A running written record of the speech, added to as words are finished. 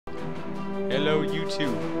Hello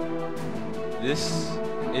YouTube. This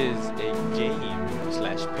is a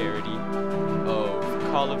game/parody of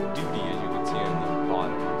Call of Duty, as you can see on the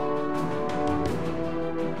bottom.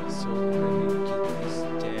 So let me get this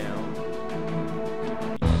down.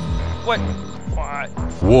 What?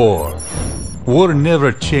 War. War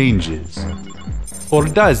never changes. Or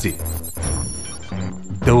does it?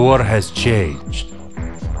 The war has changed.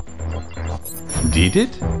 Did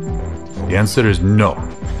it? The answer is no.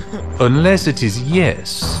 Unless it is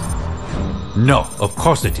yes. No, of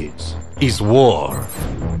course it is. Is war.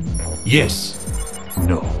 Yes.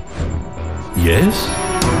 No. Yes?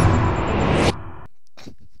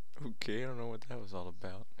 Okay, I don't know what that was all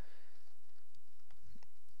about.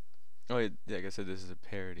 Oh, yeah, like I said, this is a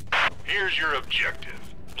parody. Here's your objective.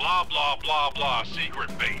 Blah, blah, blah, blah, secret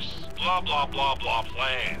base. Blah, blah, blah, blah,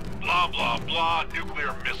 plan. Blah, blah, blah,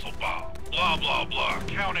 nuclear missile bomb. Blah, blah, blah,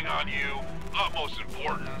 counting on you. Utmost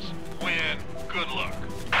importance. Win. Good luck.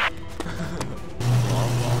 Blah, blah,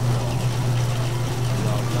 blah.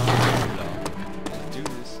 Blah, blah, blah. Let's do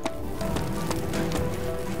this.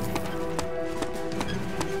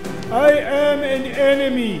 I am an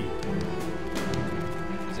enemy.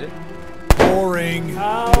 Is it? Boring.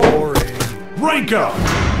 Ow. Boring. Rank up.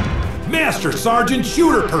 Master Sergeant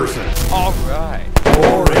Shooter Person. Alright.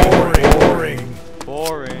 Boring. Boring. Boring.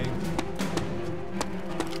 Boring.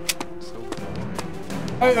 So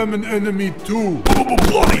boring. I am an enemy too.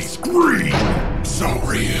 Bloody scream. So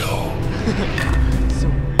real. So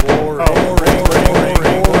Boring. Boring.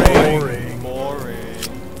 Boring. Boring. boring.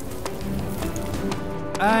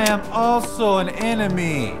 I am also an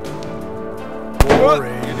enemy.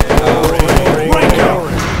 Boring. Rank up.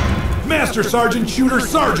 Master Sergeant Shooter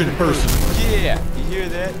Sergeant Person. Yeah, you hear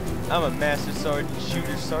that? I'm a Master Sergeant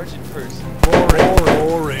Shooter Sergeant person. Boring.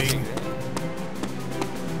 Boring.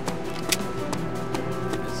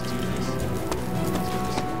 Let's do this.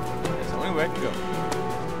 That's the only way I can go.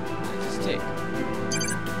 Just take.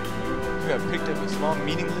 We got picked up a small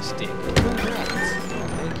meaningless stick. Congrats.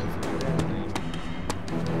 Thank you for that.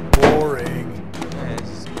 Boring. Man, this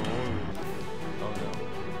is boring. Oh no.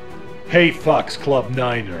 Hey Fox Club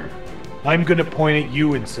Niner. I'm gonna point at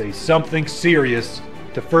you and say something serious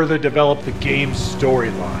to further develop the game's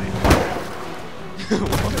storyline.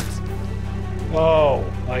 What? Oh,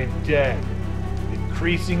 I'm dead.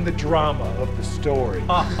 Increasing the drama of the story.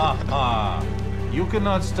 Ha ha ha. You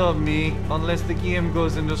cannot stop me unless the game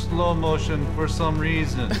goes into slow motion for some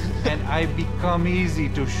reason and I become easy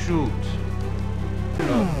to shoot.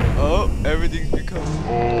 Oh, everything's become.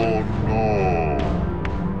 Oh no.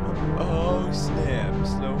 Oh snap!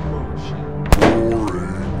 Slow motion.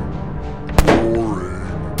 Boring. Boring.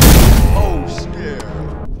 Oh snap!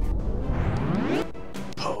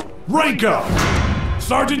 Rank up!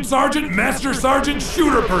 Sergeant Master Sergeant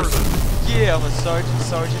Shooter Person. Yeah, I'm a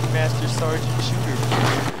Sergeant Master Sergeant Shooter.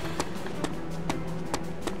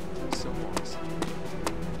 So awesome.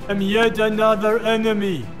 I'm yet another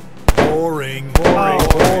enemy. Boring. Boring.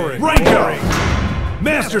 Boring. Rank up!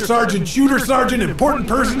 Master Sergeant Shooter Sergeant Important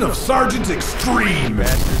Person of Sergeant's Extreme.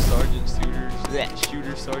 Master Sergeant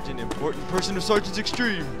Shooter Sergeant Important Person of Sergeant's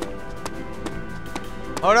Extreme.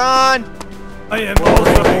 Hold on! I am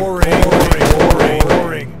also Boring. Boring.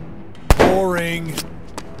 Boring. Boring.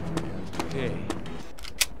 Okay.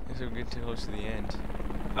 Guess we're getting close to the end.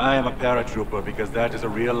 I am a paratrooper because that is a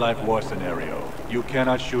real-life war scenario. You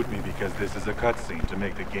cannot shoot me because this is a cutscene to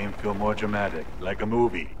make the game feel more dramatic, like a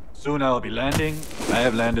movie. Soon I'll be landing. I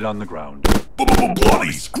have landed on the ground.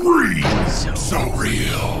 Bloody scream. So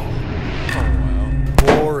real.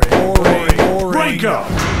 Boring. Boring. Boring. Rank up!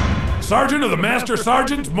 Sergeant of the Master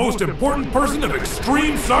Sergeants, most important person of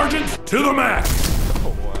Extreme Sergeants to the max!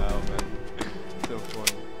 Oh wow, man. So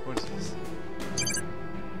funny. What's this?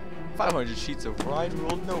 500 sheets of wide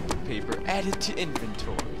rolled notebook paper added to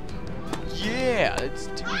inventory. Yeah, let's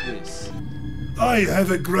do this. I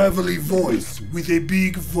have a gravelly voice with a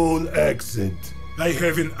big full accent. I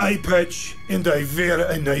have an eye patch and I wear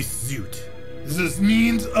a nice suit. This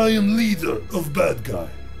means I am leader of bad guy.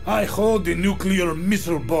 I hold the nuclear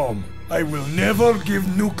missile bomb. I will never give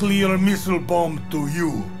nuclear missile bomb to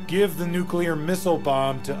you. Give the nuclear missile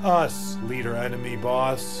bomb to us, leader enemy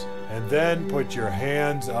boss, and then put your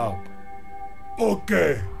hands up.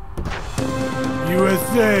 Okay.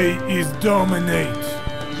 USA is dominate.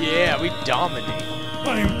 Yeah, we dominate.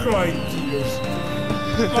 I am crying tears.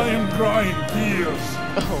 I am crying tears.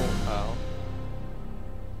 Oh wow.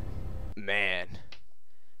 Man.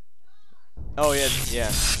 Oh yeah,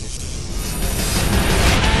 yeah.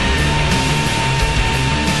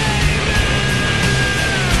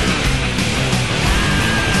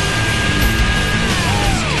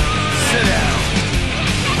 Sit down.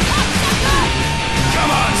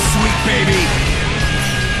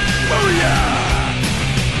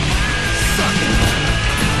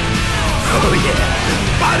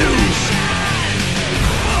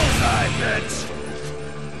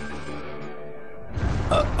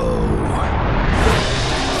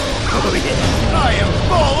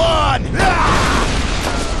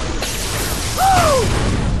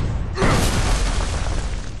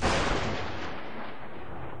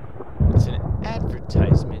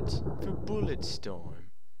 Desert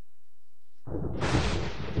Storm.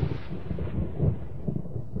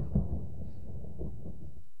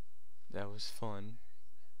 That was fun.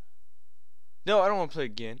 No, I don't want to play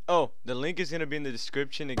again. Oh, the link is going to be in the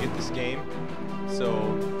description to get this game. So,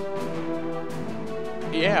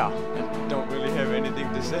 yeah, I don't really have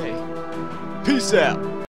anything to say. Peace out.